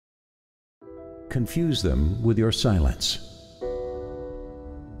Confuse them with your silence.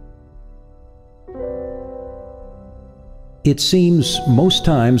 It seems most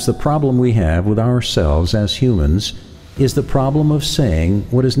times the problem we have with ourselves as humans is the problem of saying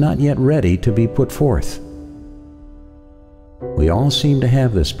what is not yet ready to be put forth. We all seem to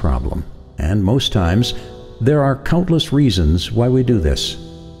have this problem, and most times there are countless reasons why we do this,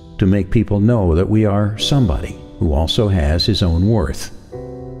 to make people know that we are somebody who also has his own worth.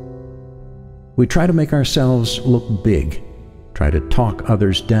 We try to make ourselves look big, try to talk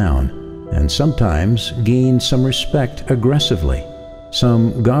others down, and sometimes gain some respect aggressively,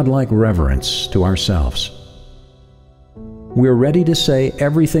 some godlike reverence to ourselves. We're ready to say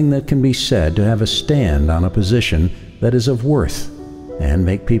everything that can be said to have a stand on a position that is of worth and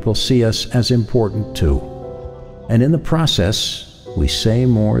make people see us as important too. And in the process, we say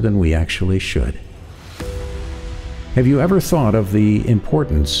more than we actually should. Have you ever thought of the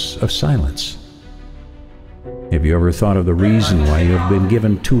importance of silence? Have you ever thought of the reason why you have been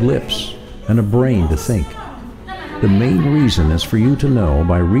given two lips and a brain to think? The main reason is for you to know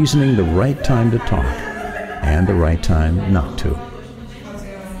by reasoning the right time to talk and the right time not to.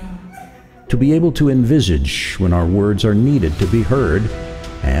 To be able to envisage when our words are needed to be heard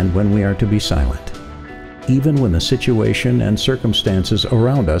and when we are to be silent, even when the situation and circumstances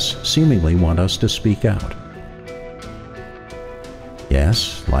around us seemingly want us to speak out.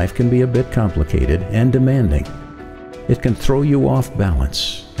 Yes, life can be a bit complicated and demanding. It can throw you off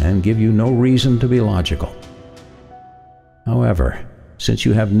balance and give you no reason to be logical. However, since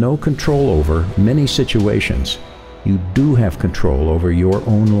you have no control over many situations, you do have control over your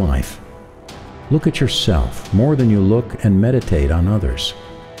own life. Look at yourself more than you look and meditate on others.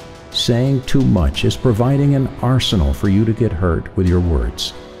 Saying too much is providing an arsenal for you to get hurt with your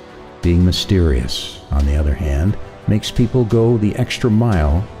words. Being mysterious, on the other hand, makes people go the extra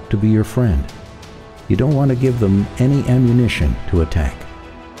mile to be your friend. You don't want to give them any ammunition to attack.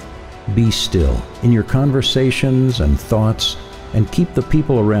 Be still in your conversations and thoughts and keep the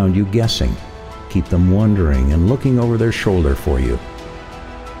people around you guessing. Keep them wondering and looking over their shoulder for you.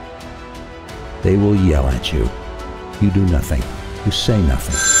 They will yell at you. You do nothing. You say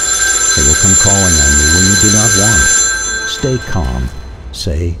nothing. They will come calling on you when you do not want. Stay calm.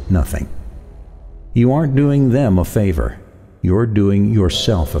 Say nothing. You aren't doing them a favor. You're doing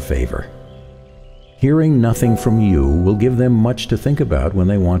yourself a favor. Hearing nothing from you will give them much to think about when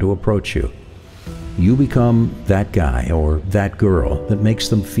they want to approach you. You become that guy or that girl that makes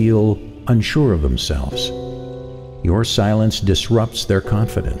them feel unsure of themselves. Your silence disrupts their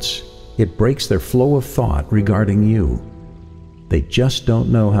confidence. It breaks their flow of thought regarding you. They just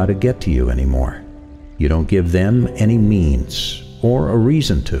don't know how to get to you anymore. You don't give them any means or a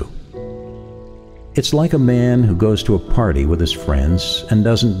reason to. It's like a man who goes to a party with his friends and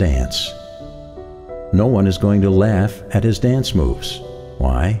doesn't dance. No one is going to laugh at his dance moves.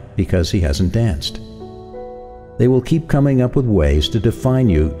 Why? Because he hasn't danced. They will keep coming up with ways to define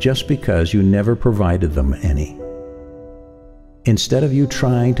you just because you never provided them any. Instead of you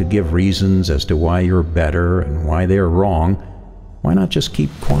trying to give reasons as to why you're better and why they're wrong, why not just keep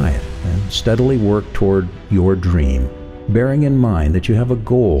quiet and steadily work toward your dream, bearing in mind that you have a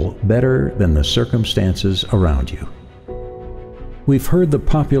goal better than the circumstances around you? We've heard the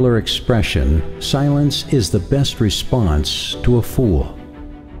popular expression, silence is the best response to a fool.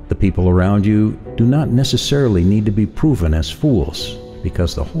 The people around you do not necessarily need to be proven as fools,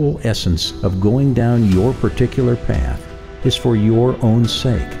 because the whole essence of going down your particular path is for your own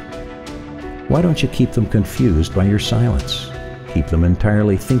sake. Why don't you keep them confused by your silence? Keep them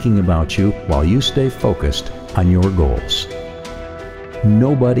entirely thinking about you while you stay focused on your goals.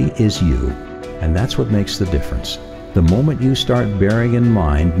 Nobody is you, and that's what makes the difference. The moment you start bearing in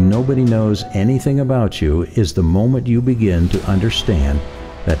mind nobody knows anything about you is the moment you begin to understand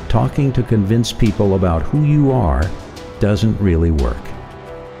that talking to convince people about who you are doesn't really work.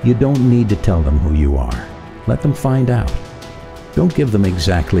 You don't need to tell them who you are. Let them find out. Don't give them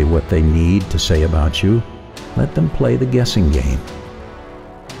exactly what they need to say about you. Let them play the guessing game.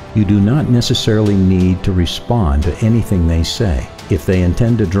 You do not necessarily need to respond to anything they say if they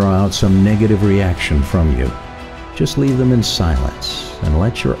intend to draw out some negative reaction from you. Just leave them in silence and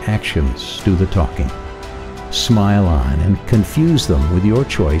let your actions do the talking. Smile on and confuse them with your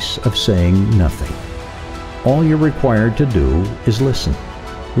choice of saying nothing. All you're required to do is listen.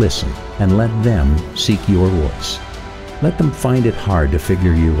 Listen and let them seek your voice. Let them find it hard to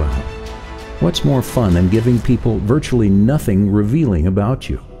figure you out. What's more fun than giving people virtually nothing revealing about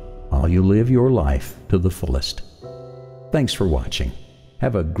you while you live your life to the fullest? Thanks for watching.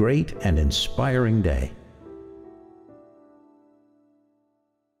 Have a great and inspiring day.